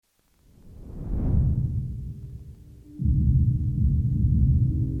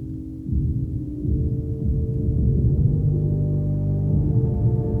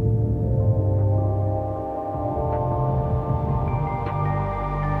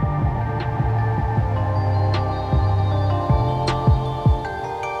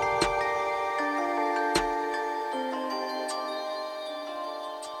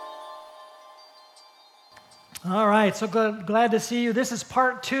so glad to see you. This is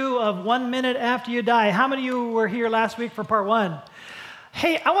part 2 of 1 Minute After You Die. How many of you were here last week for part 1?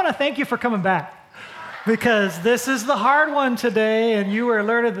 Hey, I want to thank you for coming back because this is the hard one today, and you were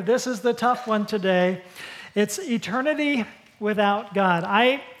alerted that this is the tough one today. It's eternity without God.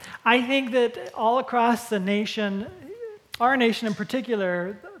 I think that all across the nation, our nation in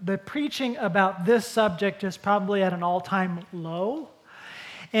particular, the preaching about this subject is probably at an all-time low.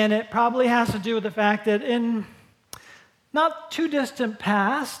 And it probably has to do with the fact that in not too distant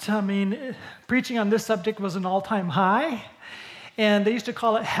past, preaching on this subject was an all-time high. And they used to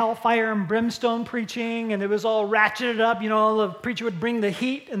call it hellfire and brimstone preaching, and it was all ratcheted up. The preacher would bring the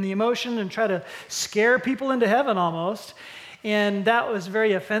heat and the emotion and try to scare people into heaven almost. And that was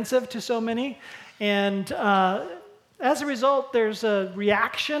very offensive to so many. And as a result, there's a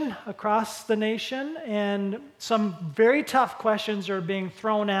reaction across the nation, and some very tough questions are being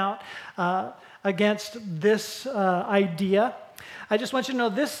thrown out against this idea. I just want you to know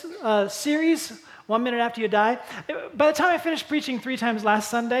this series, 1 Minute After You Die, by the time I finished preaching 3 times last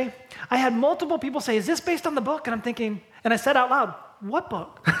Sunday, I had multiple people say, "Is this based on the book?" And I'm thinking, and I said out loud, "What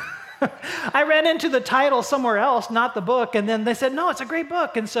book?" I ran into the title somewhere else, not the book, and then they said, "No, it's a great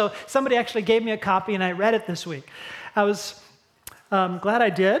book." And so somebody actually gave me a copy, and I read it this week. I was glad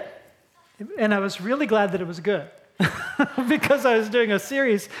I did, and I was really glad that it was good because I was doing a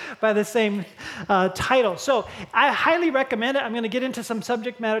series by the same title. So I highly recommend it. I'm going to get into some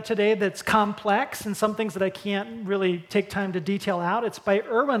subject matter today that's complex and some things that I can't really take time to detail out. It's by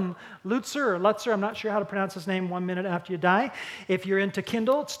Erwin Lutzer, I'm not sure how to pronounce his name, 1 Minute After You Die. If you're into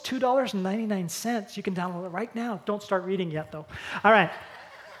Kindle, it's $2.99. You can download it right now. Don't start reading yet, though. All right.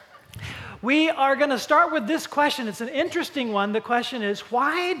 We are going to start with this question. It's an interesting one. The question is,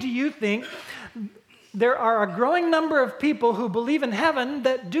 why do you think there are a growing number of people who believe in heaven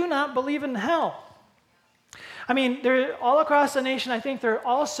that do not believe in hell? They're all across the nation. I think there are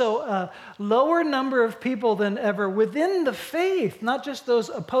also a lower number of people than ever within the faith, not just those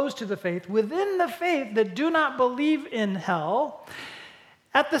opposed to the faith, within the faith that do not believe in hell,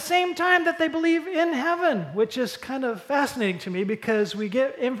 at the same time that they believe in heaven, which is kind of fascinating to me because we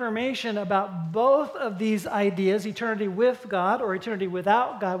get information about both of these ideas, eternity with God or eternity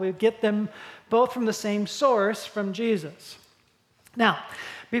without God. We get them both from the same source, from Jesus. Now,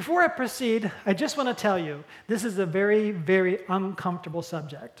 before I proceed, I just want to tell you, this is a very, very uncomfortable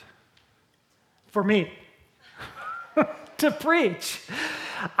subject for me to preach.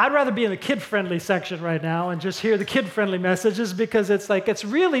 I'd rather be in the kid-friendly section right now and just hear the kid-friendly messages because it's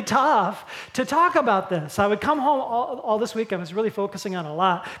really tough to talk about this. I would come home all this week. I was really focusing on a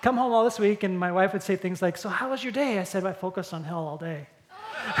lot. Come home all this week, and my wife would say things like, "So how was your day?" I said, "I focused on hell all day."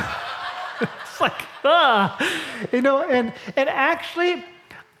 It's like, and actually,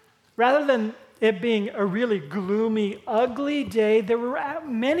 rather than it being a really gloomy, ugly day, there were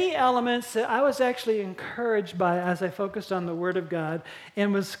many elements that I was actually encouraged by as I focused on the Word of God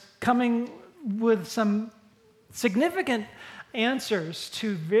and was coming with some significant answers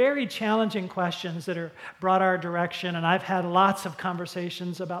to very challenging questions that are brought our direction. And I've had lots of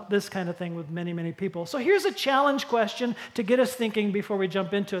conversations about this kind of thing with many, many people. So here's a challenge question to get us thinking before we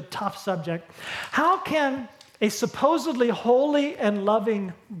jump into a tough subject. How can a supposedly holy and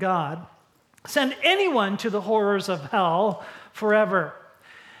loving God send anyone to the horrors of hell forever?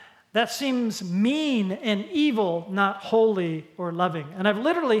 That seems mean and evil, not holy or loving. And I've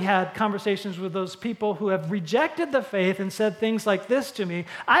literally had conversations with those people who have rejected the faith and said things like this to me: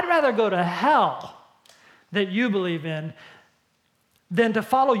 "I'd rather go to hell that you believe in than to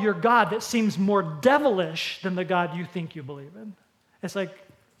follow your God that seems more devilish than the God you think you believe in." It's like,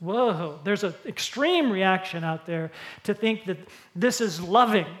 whoa, there's an extreme reaction out there to think that this is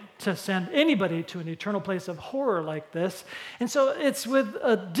loving, to send anybody to an eternal place of horror like this. And so it's with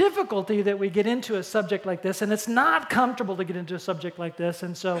a difficulty that we get into a subject like this, and it's not comfortable to get into a subject like this.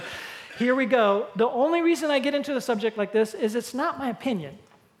 And so here we go. The only reason I get into a subject like this is it's not my opinion.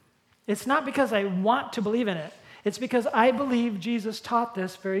 It's not because I want to believe in it. It's because I believe Jesus taught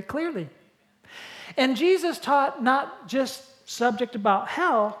this very clearly. And Jesus taught not just subject about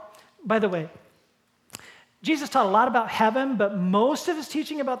hell. By the way, Jesus taught a lot about heaven, but most of his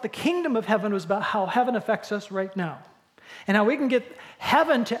teaching about the kingdom of heaven was about how heaven affects us right now and how we can get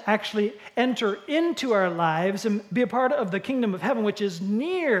heaven to actually enter into our lives and be a part of the kingdom of heaven, which is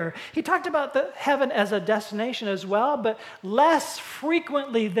near. He talked about the heaven as a destination as well, but less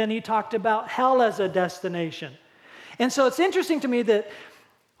frequently than he talked about hell as a destination. And so it's interesting to me that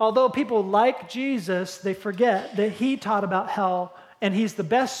although people like Jesus, they forget that he taught about hell, and he's the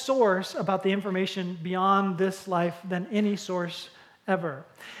best source about the information beyond this life than any source ever.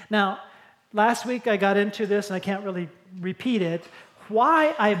 Now, last week I got into this, and I can't really repeat it,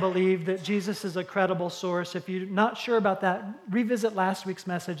 why I believe that Jesus is a credible source. If you're not sure about that, revisit last week's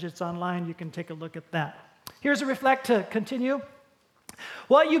message. It's online. You can take a look at that. Here's a reflect to continue.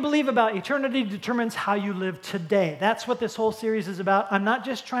 What you believe about eternity determines how you live today. That's what this whole series is about. I'm not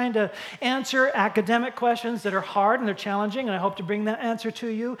just trying to answer academic questions that are hard and they're challenging, and I hope to bring that answer to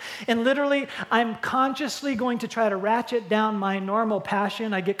you. And literally, I'm consciously going to try to ratchet down my normal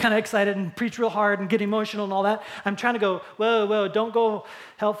passion. I get kind of excited and preach real hard and get emotional and all that. I'm trying to go, whoa, don't go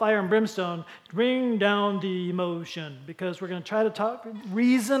hellfire and brimstone. Bring down the emotion, because we're going to try to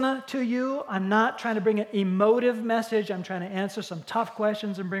reason to you. I'm not trying to bring an emotive message. I'm trying to answer some tough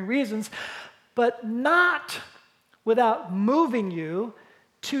questions and bring reasons, but not without moving you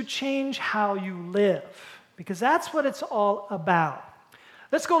to change how you live, because that's what it's all about.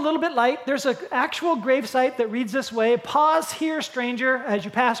 Let's go a little bit light. There's an actual gravesite that reads this way: "Pause here, stranger, as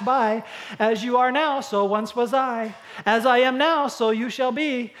you pass by. As you are now, so once was I. As I am now, so you shall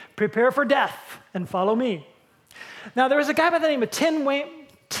be. Prepare for death and follow me." Now, there was a guy by the name of Tim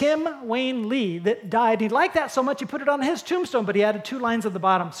Wayne Lee that died. He liked that so much he put it on his tombstone, but he added 2 lines at the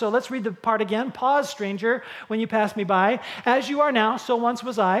bottom. So let's read the part again. "Pause, stranger, when you pass me by. As you are now, so once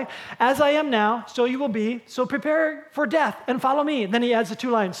was I. As I am now, so you will be. So prepare for death and follow me." And then he adds the 2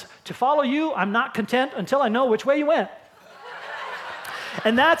 lines. "To follow you, I'm not content until I know which way you went."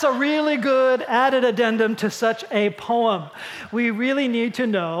 And that's a really good added addendum to such a poem. We really need to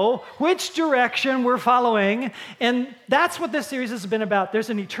know which direction we're following, and that's what this series has been about. There's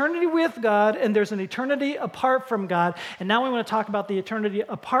an eternity with God, and there's an eternity apart from God, and now we want to talk about the eternity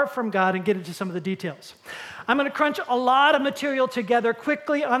apart from God and get into some of the details. I'm going to crunch a lot of material together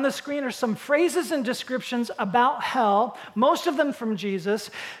quickly. On the screen are some phrases and descriptions about hell, most of them from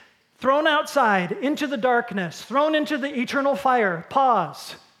Jesus. Thrown outside into the darkness, thrown into the eternal fire.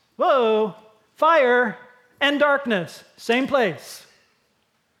 Pause. Whoa, fire and darkness, same place.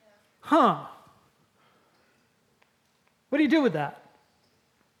 What do you do with that?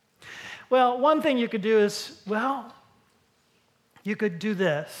 Well, one thing you could do is, you could do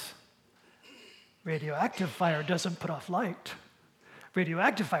this. Radioactive fire doesn't put off light.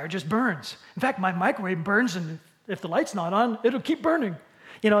 Radioactive fire just burns. In fact, my microwave burns, and if the light's not on, it'll keep burning.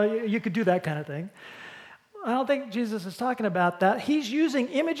 You could do that kind of thing. I don't think Jesus is talking about that. He's using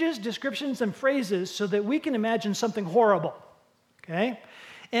images, descriptions, and phrases so that we can imagine something horrible, okay?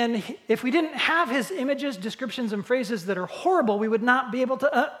 And if we didn't have his images, descriptions, and phrases that are horrible, we would not be able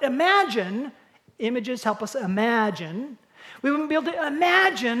to imagine. Images help us imagine. We wouldn't be able to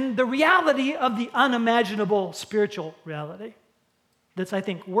imagine the reality of the unimaginable spiritual reality. That's, I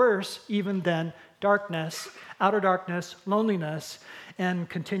think, worse even than darkness, outer darkness, loneliness, and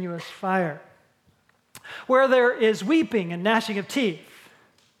continuous fire. Where there is weeping and gnashing of teeth,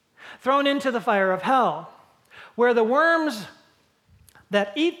 thrown into the fire of hell, where the worms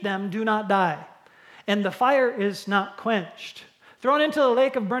that eat them do not die, and the fire is not quenched, thrown into the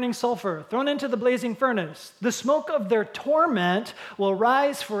lake of burning sulfur, thrown into the blazing furnace. The smoke of their torment will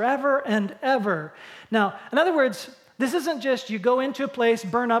rise forever and ever. Now, in other words, this isn't just you go into a place,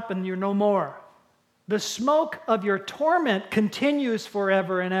 burn up, and you're no more. The smoke of your torment continues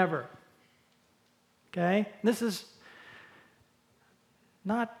forever and ever. Okay? This is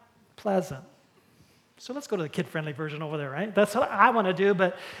not pleasant. So let's go to the kid-friendly version over there, right? That's what I want to do,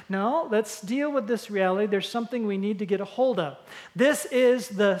 but no, let's deal with this reality. There's something we need to get a hold of. This is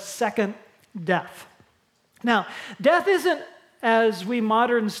the second death. Now, death isn't as we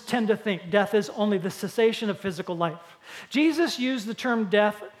moderns tend to think. Death is only the cessation of physical life. Jesus used the term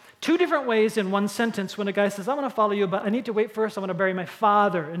death 2 different ways in one sentence when a guy says, "I want to follow you, but I need to wait first. I want to bury my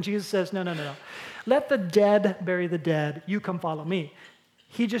father." And Jesus says, no. "Let the dead bury the dead. You come follow me."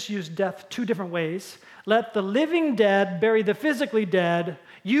 He just used death 2 different ways. "Let the living dead bury the physically dead.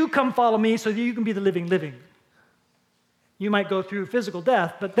 You come follow me so that you can be the living. You might go through physical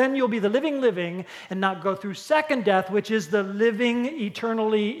death, but then you'll be the living and not go through second death, which is the living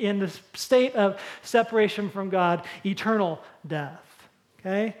eternally in the state of separation from God, eternal death.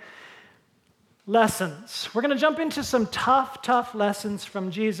 Okay? Lessons. We're going to jump into some tough lessons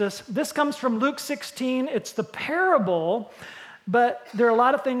from Jesus. This comes from Luke 16. It's the parable, but there are a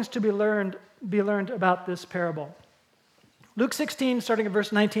lot of things to be learned about this parable. Luke 16, starting at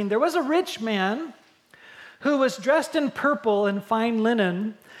verse 19. "There was a rich man who was dressed in purple and fine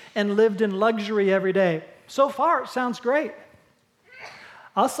linen and lived in luxury every day." So far, it sounds great.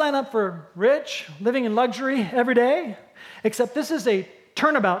 I'll sign up for rich, living in luxury every day, except this is a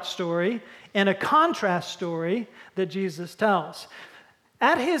turnabout story and a contrast story that Jesus tells.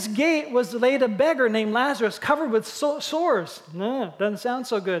 At his gate was laid a beggar named Lazarus, covered with sores. No, doesn't sound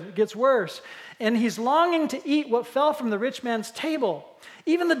so good. It gets worse. And he's longing to eat what fell from the rich man's table.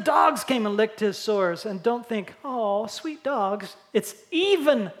 Even the dogs came and licked his sores. And don't think, oh, sweet dogs. It's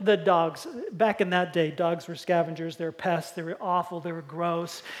even the dogs. Back in that day, dogs were scavengers. They were pests. They were awful. They were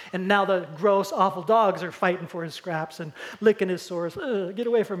gross. And now the gross, awful dogs are fighting for his scraps and licking his sores. Ugh, get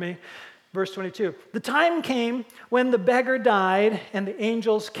away from me. Verse 22, the time came when the beggar died and the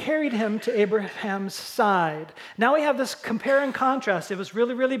angels carried him to Abraham's side. Now we have this compare and contrast. It was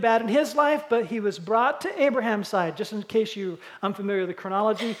really, really bad in his life, but he was brought to Abraham's side. Just in case you're unfamiliar with the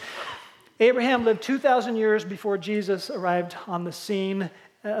chronology, Abraham lived 2,000 years before Jesus arrived on the scene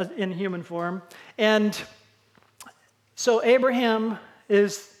in human form. And so Abraham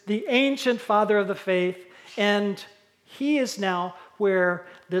is the ancient father of the faith, and he is now where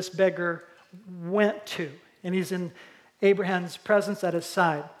this beggar went to. And he's in Abraham's presence at his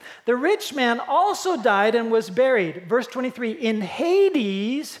side. The rich man also died and was buried. Verse 23, in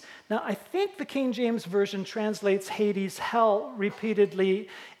Hades. Now, I think the King James Version translates Hades, hell, repeatedly,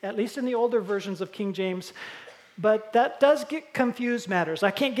 at least in the older versions of King James. But that does confuse matters.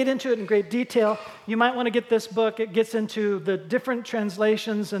 I can't get into it in great detail. You might want to get this book. It gets into the different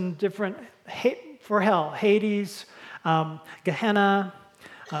translations and different for hell. Hades, Gehenna,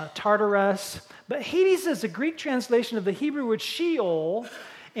 Tartarus. But Hades is a Greek translation of the Hebrew word Sheol,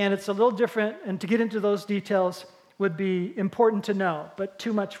 and it's a little different, and to get into those details would be important to know, but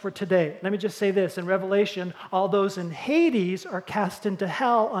too much for today. Let me just say this. In Revelation, all those in Hades are cast into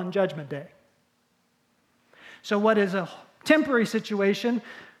hell on Judgment Day. So what is a temporary situation,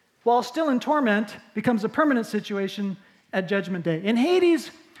 while still in torment, becomes a permanent situation at Judgment Day. In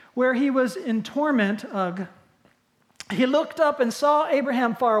Hades, where he was in torment, he looked up and saw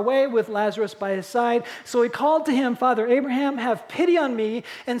Abraham far away with Lazarus by his side. So he called to him, Father Abraham, have pity on me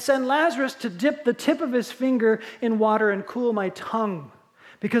and send Lazarus to dip the tip of his finger in water and cool my tongue,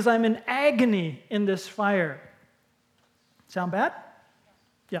 because I'm in agony in this fire. Sound bad?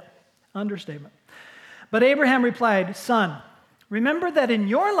 Yeah, understatement. But Abraham replied, Son, remember that in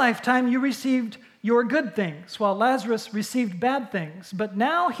your lifetime you received your good things, while Lazarus received bad things. But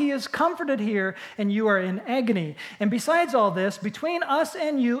now he is comforted here, and you are in agony. And besides all this, between us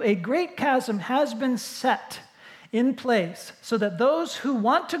and you, a great chasm has been set in place, so that those who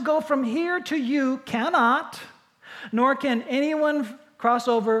want to go from here to you cannot, nor can anyone cross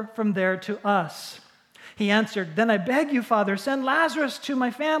over from there to us. He answered, Then I beg you, Father, send Lazarus to my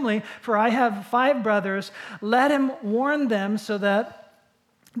family, for I have 5 brothers. Let him warn them so that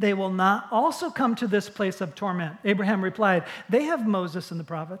they will not also come to this place of torment. Abraham replied, They have Moses and the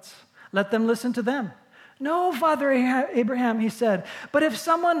prophets. Let them listen to them. No, Father Abraham, he said, but if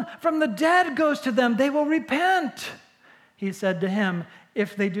someone from the dead goes to them, they will repent. He said to him,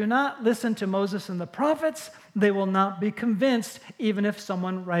 If they do not listen to Moses and the prophets, they will not be convinced, even if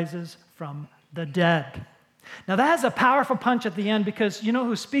someone rises from the dead. Now that has a powerful punch at the end, because you know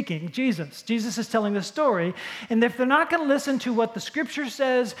who's speaking? Jesus. Jesus is telling the story. And if they're not going to listen to what the scripture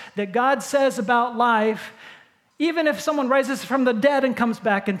says, that God says about life, even if someone rises from the dead and comes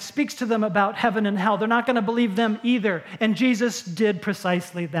back and speaks to them about heaven and hell, they're not going to believe them either. And Jesus did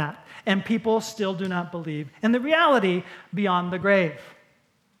precisely that. And people still do not believe in the reality beyond the grave.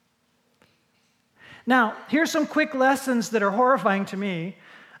 Now, here's some quick lessons that are horrifying to me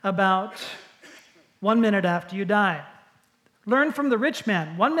about 1 minute after you die. Learn from the rich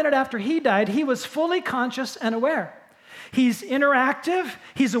man. 1 minute after he died, he was fully conscious and aware. He's interactive.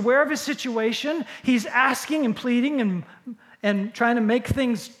 He's aware of his situation. He's asking and pleading and trying to make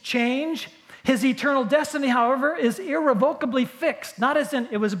things change. His eternal destiny, however, is irrevocably fixed. Not as in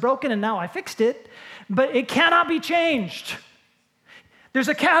it was broken and now I fixed it, but it cannot be changed. There's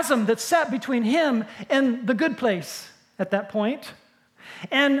a chasm that's set between him and the good place at that point.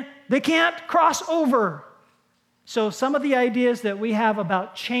 And they can't cross over. So some of the ideas that we have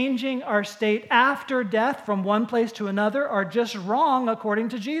about changing our state after death from one place to another are just wrong according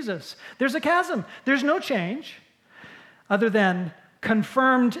to Jesus. There's a chasm. There's no change other than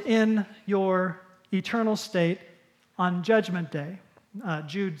confirmed in your eternal state on Judgment Day.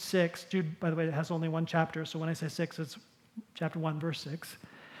 Jude 6. Jude, by the way, it has only one chapter, so when I say 6, it's chapter 1, verse 6.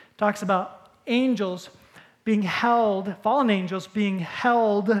 Talks about angels being held, fallen angels being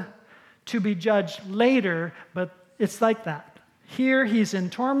held to be judged later, but it's like that. Here he's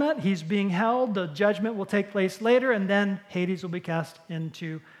in torment, he's being held, the judgment will take place later, and then Hades will be cast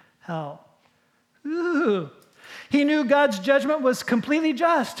into hell. Ooh. He knew God's judgment was completely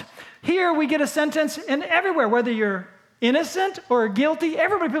just. Here we get a sentence, and everywhere, whether you're innocent or guilty.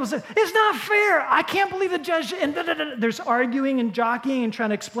 People say, it's not fair. I can't believe the judge. And there's arguing and jockeying and trying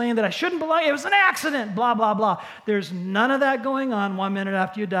to explain that I shouldn't belong. It was an accident, blah, blah, blah. There's none of that going on 1 minute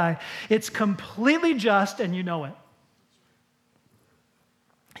after you die. It's completely just, and you know it.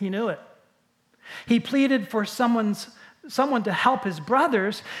 He knew it. He pleaded for someone to help his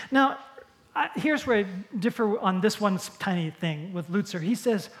brothers. Now, here's where I differ on this one tiny thing with Lutzer. He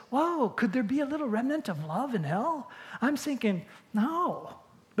says, whoa, could there be a little remnant of love in hell? I'm thinking, no.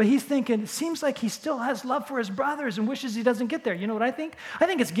 But he's thinking, it seems like he still has love for his brothers and wishes he doesn't get there. You know what I think? I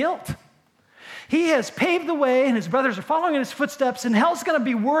think it's guilt. He has paved the way, and his brothers are following in his footsteps, and hell's going to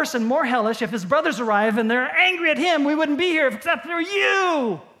be worse and more hellish if his brothers arrive and they're angry at him. We wouldn't be here except for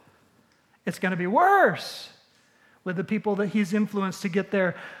you. It's going to be worse with the people that he's influenced to get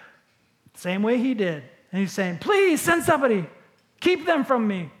there same way he did. And he's saying, please send somebody. Keep them from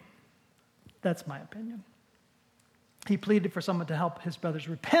me. That's my opinion. He pleaded for someone to help his brothers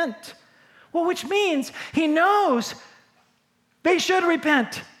repent. Well, which means he knows they should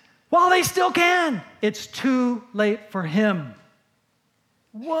repent while they still can. It's too late for him.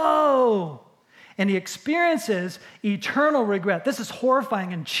 Whoa. And he experiences eternal regret. This is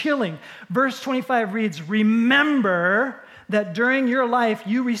horrifying and chilling. Verse 25 reads, remember that during your life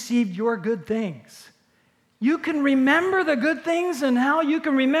you received your good things. You can remember the good things and how you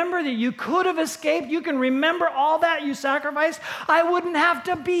can remember that you could have escaped. You can remember all that you sacrificed. I wouldn't have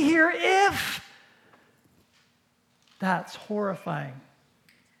to be here if. That's horrifying.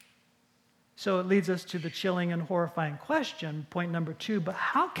 So it leads us to the chilling and horrifying question, point number 2. But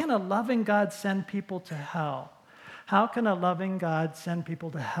how can a loving God send people to hell? How can a loving God send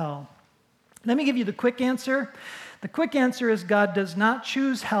people to hell? Let me give you the quick answer. The quick answer is God does not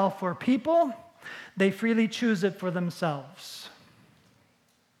choose hell for people. They freely choose it for themselves.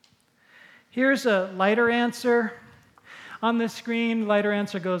 Here's a lighter answer. On the screen, lighter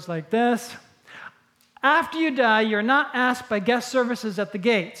answer goes like this. After you die, you're not asked by guest services at the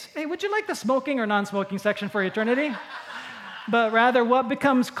gates, hey, would you like the smoking or non-smoking section for eternity? But rather, what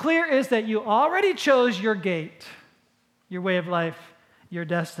becomes clear is that you already chose your gate, your way of life, your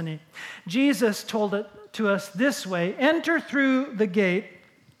destiny. Jesus told it to us this way, enter through the gate,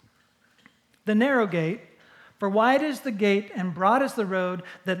 the narrow gate, for wide is the gate and broad is the road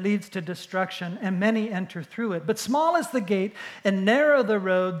that leads to destruction, and many enter through it. But small is the gate and narrow the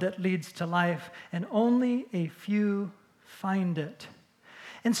road that leads to life, and only a few find it.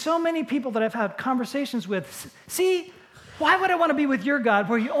 And so many people that I've had conversations with, see, why would I want to be with your God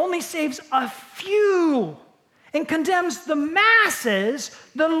where he only saves a few and condemns the masses,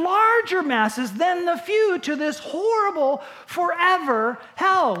 the larger masses than the few, to this horrible forever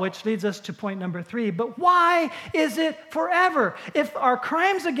hell, which leads us to point number 3. But why is it forever? If our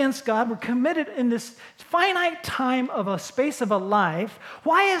crimes against God were committed in this finite time of a space of a life,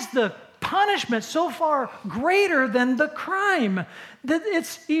 why is the punishment so far greater than the crime? That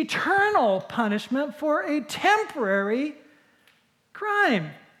it's eternal punishment for a temporary crime.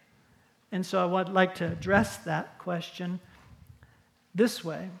 And so I would like to address that question this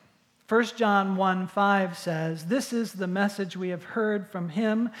way. 1 John 1:5 says, this is the message we have heard from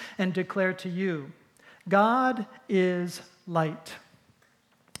him and declare to you. God is light.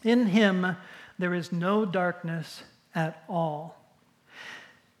 In him there is no darkness at all.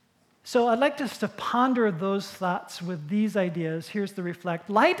 So I'd like us to ponder those thoughts with these ideas. Here's the reflect.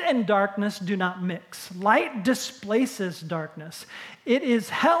 Light and darkness do not mix. Light displaces darkness. It is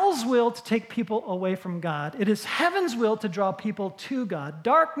hell's will to take people away from God. It is heaven's will to draw people to God.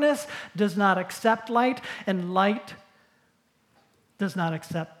 Darkness does not accept light, and light does not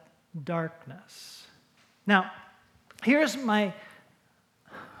accept darkness. Now, here's my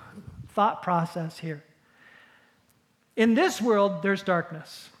thought process here. In this world, there's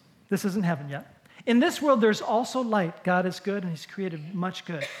darkness. This isn't heaven yet. In this world, there's also light. God is good, and he's created much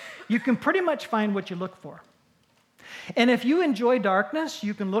good. You can pretty much find what you look for. And if you enjoy darkness,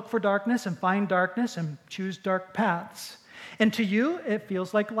 you can look for darkness and find darkness and choose dark paths. And to you, it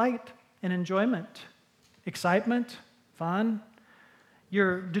feels like light and enjoyment, excitement, fun.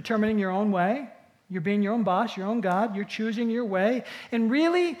 You're determining your own way. You're being your own boss, your own God. You're choosing your way. And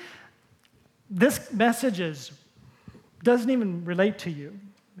really, this message doesn't even relate to you.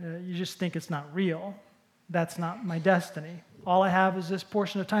 You just think it's not real. That's not my destiny. All I have is this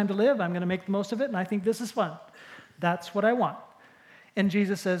portion of time to live. I'm going to make the most of it, and I think this is fun. That's what I want. And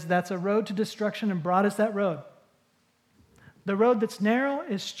Jesus says that's a road to destruction, and broad is that road. The road that's narrow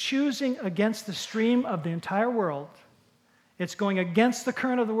is choosing against the stream of the entire world. It's going against the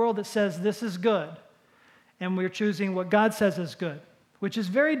current of the world that says this is good, and we're choosing what God says is good, which is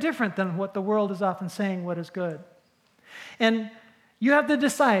very different than what the world is often saying what is good. And you have to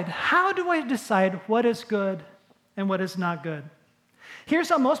decide, how do I decide what is good and what is not good? Here's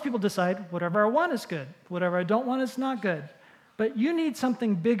how most people decide: whatever I want is good, whatever I don't want is not good. But you need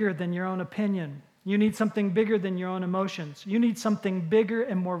something bigger than your own opinion. You need something bigger than your own emotions. You need something bigger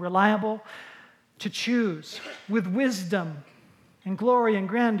and more reliable to choose with wisdom and glory and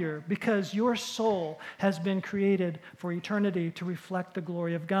grandeur, because your soul has been created for eternity to reflect the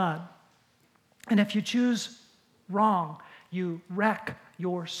glory of God. And if you choose wrong, you wreck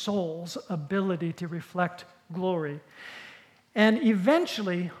your soul's ability to reflect glory. And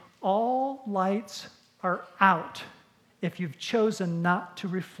eventually, all lights are out if you've chosen not to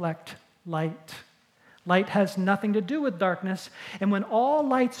reflect light. Light has nothing to do with darkness, and when all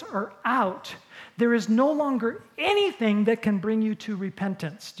lights are out, there is no longer anything that can bring you to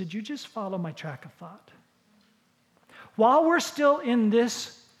repentance. Did you just follow my track of thought? While we're still in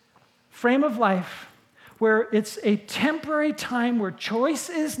this frame of life, where it's a temporary time where choice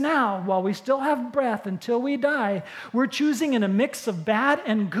is now, while we still have breath until we die, we're choosing in a mix of bad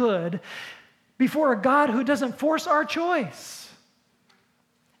and good before a God who doesn't force our choice.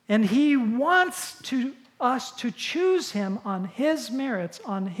 And he wants us to choose him on his merits,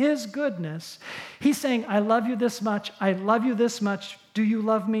 on his goodness. He's saying, I love you this much, I love you this much, do you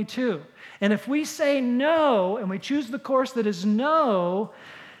love me too? And if we say no, and we choose the course that is no,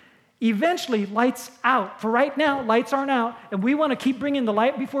 eventually lights out. For right now, lights aren't out, and we want to keep bringing the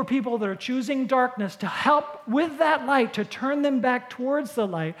light before people that are choosing darkness to help with that light, to turn them back towards the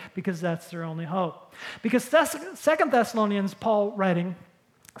light, because that's their only hope. Because 2 Thessalonians, Paul writing,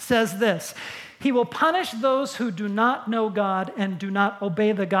 says this: he will punish those who do not know God and do not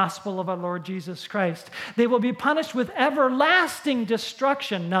obey the gospel of our Lord Jesus Christ. They will be punished with everlasting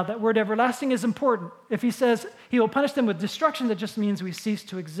destruction. Now, that word everlasting is important. If he says he will punish them with destruction, that just means we cease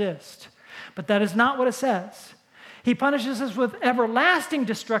to exist. But that is not what it says. He punishes us with everlasting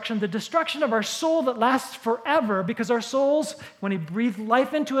destruction, the destruction of our soul that lasts forever, because our souls, when he breathed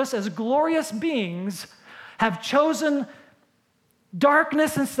life into us as glorious beings, have chosen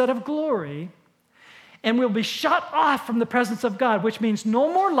darkness instead of glory, and we'll be shut off from the presence of God, which means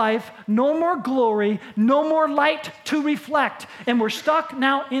no more life, no more glory, no more light to reflect. And we're stuck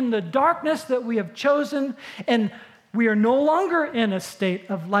now in the darkness that we have chosen, and we are no longer in a state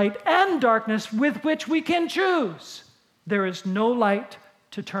of light and darkness with which we can choose. There is no light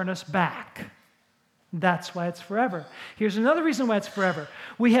to turn us back. That's why it's forever. Here's another reason why it's forever.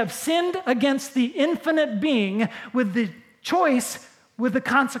 We have sinned against the infinite being with the choice, with the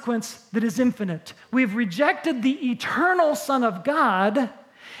consequence that is infinite. We've rejected the eternal Son of God,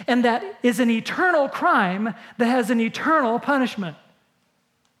 and that is an eternal crime that has an eternal punishment.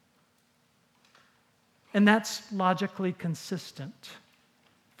 And that's logically consistent.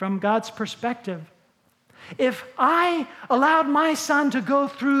 From God's perspective, if I allowed my Son to go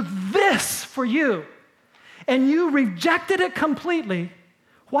through this for you, and you rejected it completely,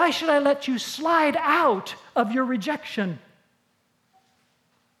 why should I let you slide out of your rejection?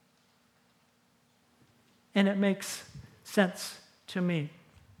 And it makes sense to me.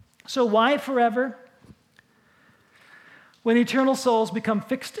 So why forever? When eternal souls become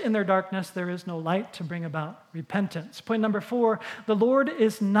fixed in their darkness, there is no light to bring about repentance. Point number 4, the Lord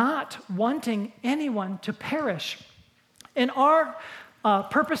is not wanting anyone to perish. In our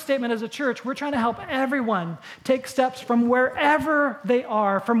purpose statement as a church, we're trying to help everyone take steps from wherever they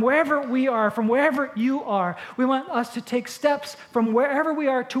are, from wherever we are, from wherever you are. We want us to take steps from wherever we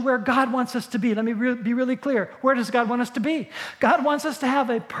are to where God wants us to be. Let me be really clear. Where does God want us to be? God wants us to have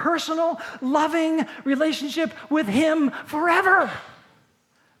a personal, loving relationship with him forever.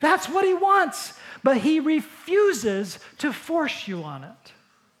 That's what he wants. But he refuses to force you on it.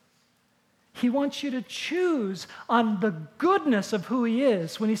 He wants you to choose on the goodness of who he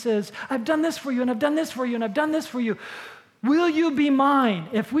is when he says, I've done this for you, and I've done this for you, and I've done this for you. Will you be mine?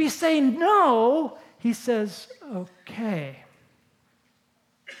 If we say no, he says, okay.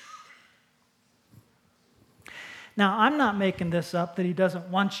 Now, I'm not making this up that he doesn't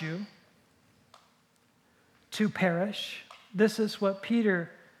want you to perish. This is what Peter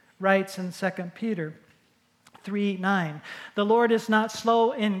writes in 2 Peter 3:9. The Lord is not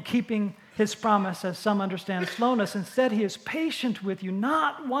slow in keeping his promise, as some understand slowness. Instead, he is patient with you,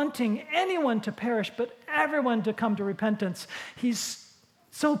 not wanting anyone to perish, but everyone to come to repentance. He's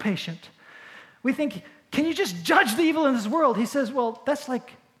so patient. We think, can you just judge the evil in this world? He says, well, that's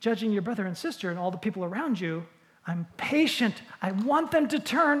like judging your brother and sister and all the people around you. I'm patient. I want them to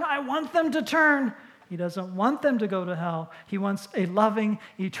turn. I want them to turn. He doesn't want them to go to hell. He wants a loving,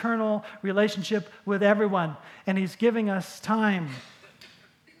 eternal relationship with everyone, and he's giving us time.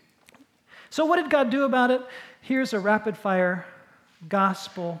 So what did God do about it? Here's a rapid-fire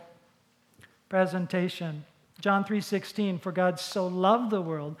gospel presentation. John 3:16, for God so loved the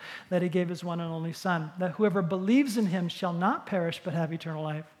world that he gave his one and only Son, that whoever believes in him shall not perish but have eternal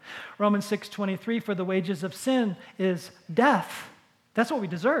life. Romans 6:23, for the wages of sin is death. That's what we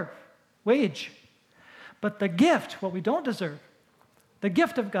deserve, wage. But the gift, what we don't deserve, the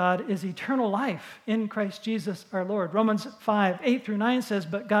gift of God is eternal life in Christ Jesus our Lord. Romans 5:8-9 says,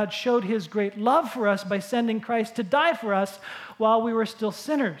 but God showed his great love for us by sending Christ to die for us while we were still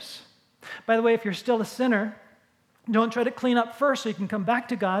sinners. By the way, if you're still a sinner, don't try to clean up first so you can come back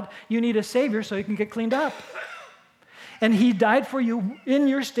to God. You need a Savior so you can get cleaned up. And he died for you in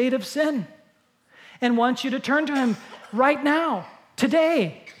your state of sin and wants you to turn to him right now,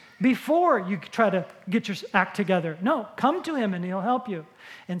 today, before you try to get your act together. No, come to him and he'll help you.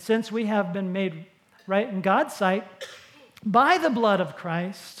 And since we have been made right in God's sight by the blood of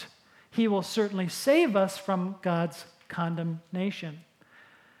Christ, he will certainly save us from God's condemnation.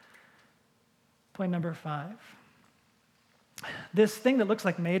 Point number 5. This thing that looks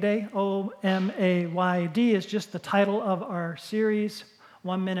like Mayday, O-M-A-Y-D, is just the title of our series,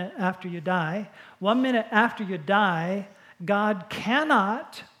 1 Minute After You Die. 1 minute after you die, God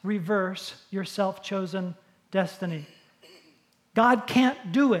cannot reverse your self-chosen destiny. God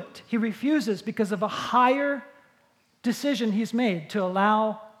can't do it. He refuses because of a higher decision he's made to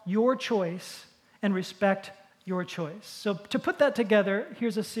allow your choice and respect your choice. So to put that together,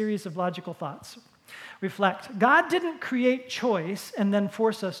 here's a series of logical thoughts. Reflect. God didn't create choice and then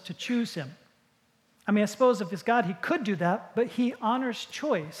force us to choose him. I mean, I suppose if it's God, he could do that, but he honors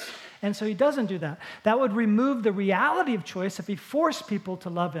choice, and so he doesn't do that. That would remove the reality of choice if he forced people to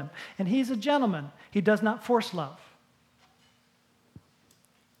love him. And he's a gentleman. He does not force love.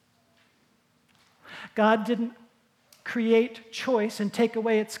 God didn't create choice and take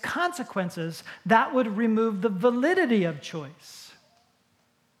away its consequences. That would remove the validity of choice.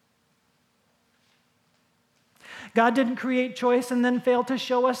 God didn't create choice and then fail to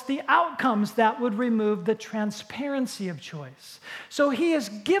show us the outcomes. That would remove the transparency of choice. So he has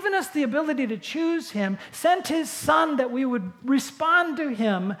given us the ability to choose him, sent his Son that we would respond to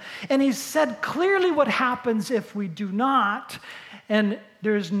him, and he said clearly what happens if we do not, and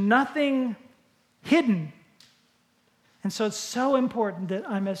there's nothing hidden. And so it's so important that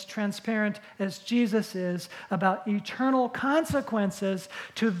I'm as transparent as Jesus is about eternal consequences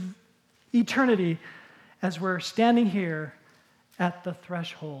to eternity as we're standing here at the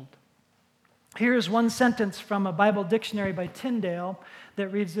threshold. Here's one sentence from a Bible dictionary by Tyndale that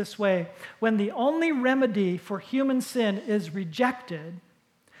reads this way: when the only remedy for human sin is rejected,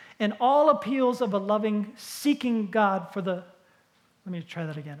 and all appeals of a loving, seeking God for the Let me try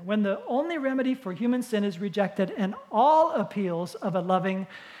that again. When the only remedy for human sin is rejected and all appeals of a loving,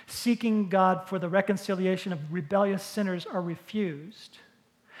 seeking God for the reconciliation of rebellious sinners are refused,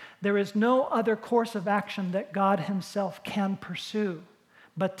 there is no other course of action that God himself can pursue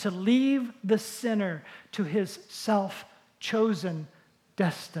but to leave the sinner to his self-chosen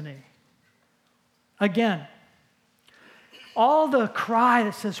destiny. Again, all the cry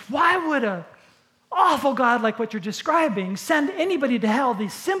that says, why would a awful God like what you're describing send anybody to hell? The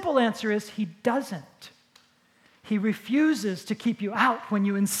simple answer is he doesn't. He refuses to keep you out when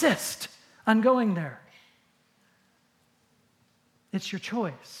you insist on going there. It's your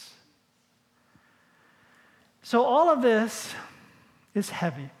choice. So all of this is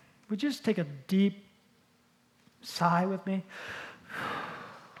heavy. Would you just take a deep sigh with me?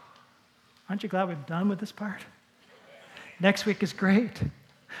 Aren't you glad we're done with this part? Next week is great.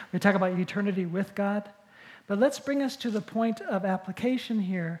 We talk about eternity with God. But let's bring us to the point of application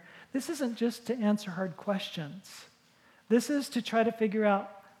here. This isn't just to answer hard questions. This is to try to figure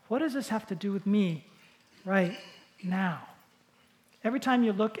out, what does this have to do with me right now? Every time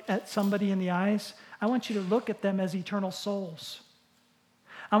you look at somebody in the eyes, I want you to look at them as eternal souls.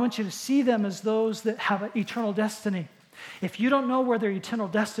 I want you to see them as those that have an eternal destiny. If you don't know where their eternal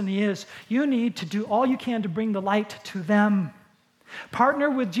destiny is, you need to do all you can to bring the light to them. Partner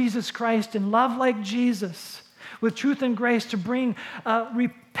with Jesus Christ in love like Jesus, with truth and grace to bring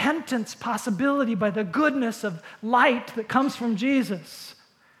repentance possibility by the goodness of light that comes from Jesus.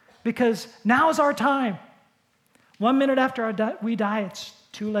 Because now is our time. 1 minute after we die, it's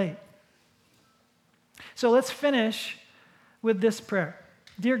too late. So let's finish with this prayer.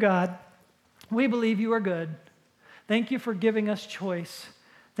 Dear God, we believe you are good. Thank you for giving us choice.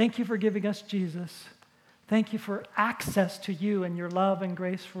 Thank you for giving us Jesus. Thank you for access to you and your love and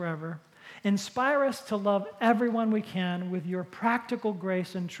grace forever. Inspire us to love everyone we can with your practical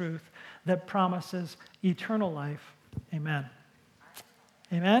grace and truth that promises eternal life. Amen.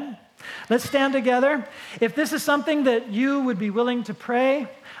 Amen. Let's stand together. If this is something that you would be willing to pray,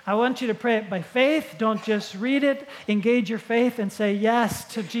 I want you to pray it by faith. Don't just read it. Engage your faith and say yes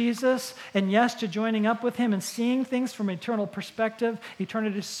to Jesus and yes to joining up with him and seeing things from an eternal perspective.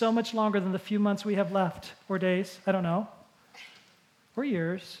 Eternity is so much longer than the few months we have left, or days, I don't know, or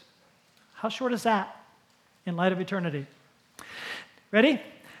years. How short is that in light of eternity? Ready?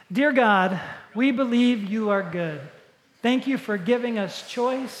 Dear God, we believe you are good. Thank you for giving us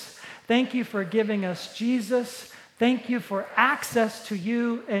choice. Thank you for giving us Jesus. Thank you for access to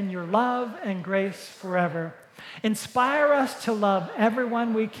you and your love and grace forever. Inspire us to love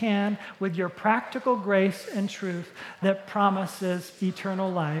everyone we can with your practical grace and truth that promises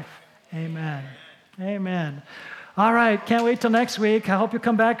eternal life. Amen. Amen. All right, can't wait till next week. I hope you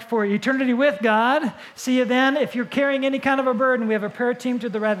come back for eternity with God. See you then. If you're carrying any kind of a burden, we have a prayer team to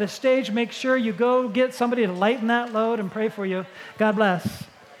the right of the stage. Make sure you go get somebody to lighten that load and pray for you. God bless.